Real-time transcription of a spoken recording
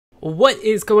What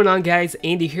is going on, guys?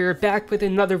 Andy here, back with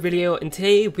another video, and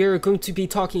today we're going to be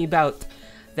talking about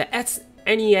the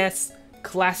SNES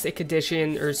Classic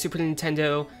Edition, or Super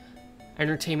Nintendo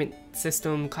Entertainment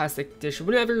System Classic Edition,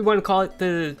 whatever you want to call it,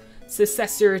 the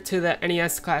successor to the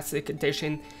NES Classic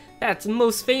Edition that's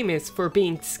most famous for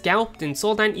being scalped and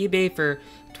sold on eBay for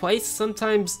twice,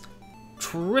 sometimes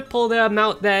triple the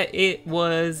amount that it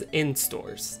was in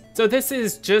stores. So this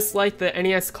is just like the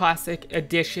NES Classic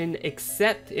Edition,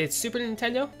 except it's Super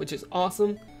Nintendo, which is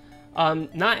awesome.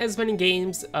 Not as many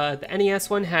games. The NES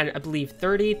one had, I believe,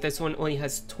 30. This one only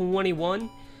has 21.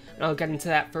 And I'll get into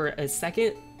that for a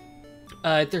second.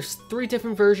 There's 3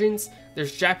 different versions.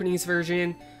 There's Japanese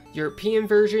version, European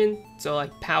version, so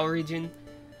like PAL region,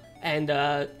 and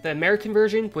the American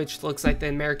version, which looks like the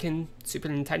American Super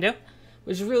Nintendo,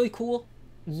 which is really cool.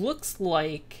 Looks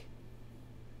like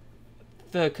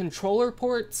the controller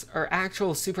ports are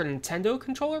actual Super Nintendo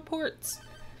controller ports,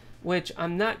 which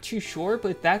I'm not too sure,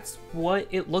 but that's what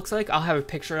it looks like. I'll have a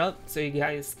picture up so you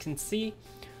guys can see.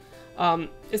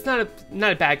 It's not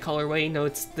a bad colorway. No,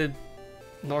 it's the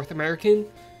North American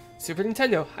Super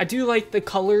Nintendo. I do like the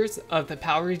colors of the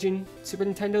PAL region Super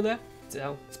Nintendo though,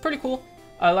 so it's pretty cool.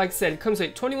 Like I said, it comes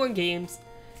with 21 games.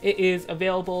 It is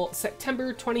available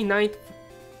September 29th,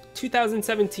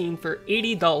 2017 for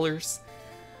 $80.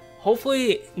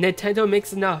 Hopefully Nintendo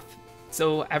makes enough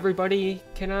so everybody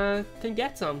can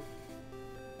get some,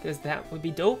 because that would be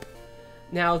dope.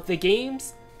 Now the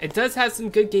games, it does have some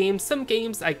good games. Some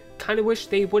games I kind of wish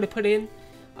they would have put in.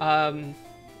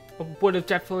 Would have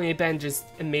definitely been just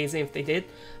amazing if they did.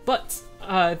 But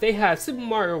they have Super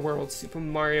Mario World, Super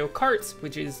Mario Kart,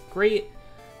 which is great.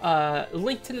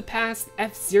 Link to the Past,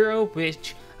 F-Zero,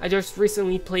 which I just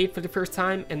recently played for the first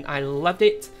time and I loved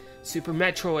it. Super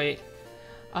Metroid.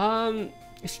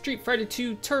 Street Fighter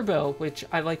 2 Turbo, which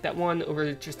I like that one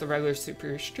over just the regular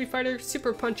Super Street Fighter.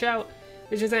 Super Punch-Out,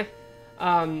 which is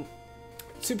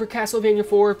Super Castlevania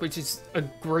 4, which is a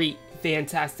great,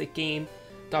 fantastic game.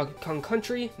 Donkey Kong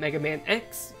Country, Mega Man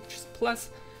X, which is plus.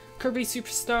 Kirby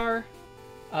Superstar,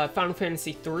 Final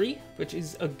Fantasy 3, which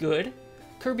is a good.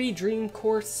 Kirby Dream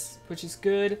Course, which is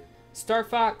good. Star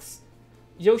Fox,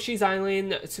 Yoshi's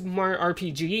Island, Super Mario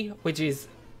RPG, which is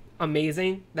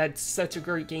amazing. That's such a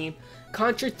great game.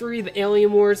 Contra 3, The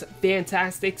Alien Wars,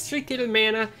 fantastic. Street Kid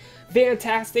Mana,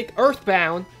 fantastic.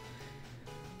 Earthbound,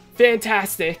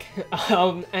 fantastic.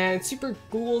 And Super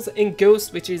Ghouls and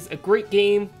Ghosts, which is a great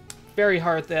game. Very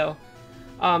hard though.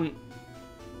 I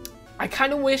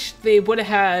kind of wish they would have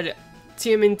had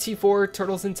TMNT 4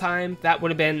 Turtles in Time. That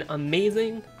would have been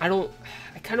amazing. I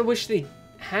kind of wish they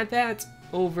had that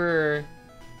over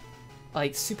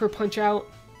like Super Punch-Out.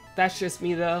 That's just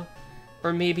me though.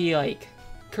 Or maybe like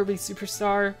Kirby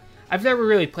Superstar. I've never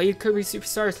really played Kirby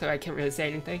Superstar, so I can't really say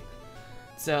anything.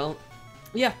 So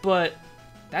yeah, but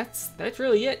that's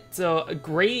really it. So a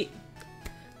great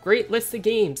list of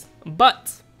games.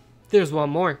 But there's one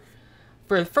more.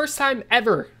 For the first time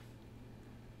ever,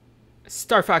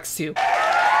 Star Fox 2.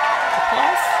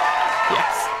 Applause?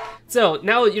 Yes. So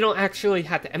now you don't actually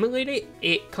have to emulate it.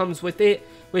 It comes with it,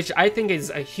 which I think is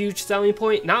a huge selling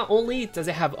point. Not only does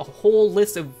it have a whole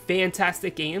list of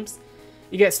fantastic games,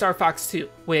 you get Star Fox 2,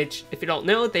 which, if you don't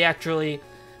know, they actually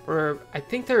were, I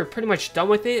think they were pretty much done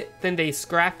with it. Then they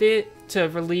scrapped it to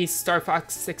release Star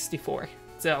Fox 64.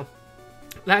 So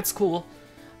that's cool.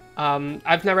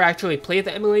 I've never actually played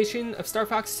the emulation of Star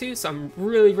Fox 2, so I'm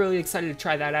really excited to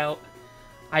try that out.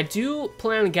 I do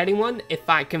plan on getting one if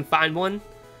I can find one,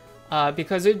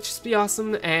 because it'd just be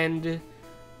awesome and it'd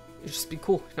just be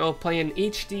cool. You know, playing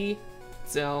HD,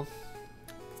 so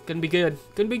it's gonna be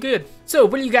good. So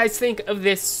what do you guys think of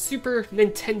this Super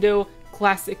Nintendo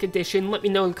Classic Edition? Let me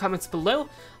know in the comments below.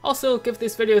 Also, give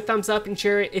this video a thumbs up and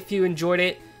share it if you enjoyed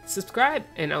it. Subscribe,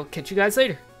 and I'll catch you guys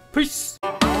later. Peace!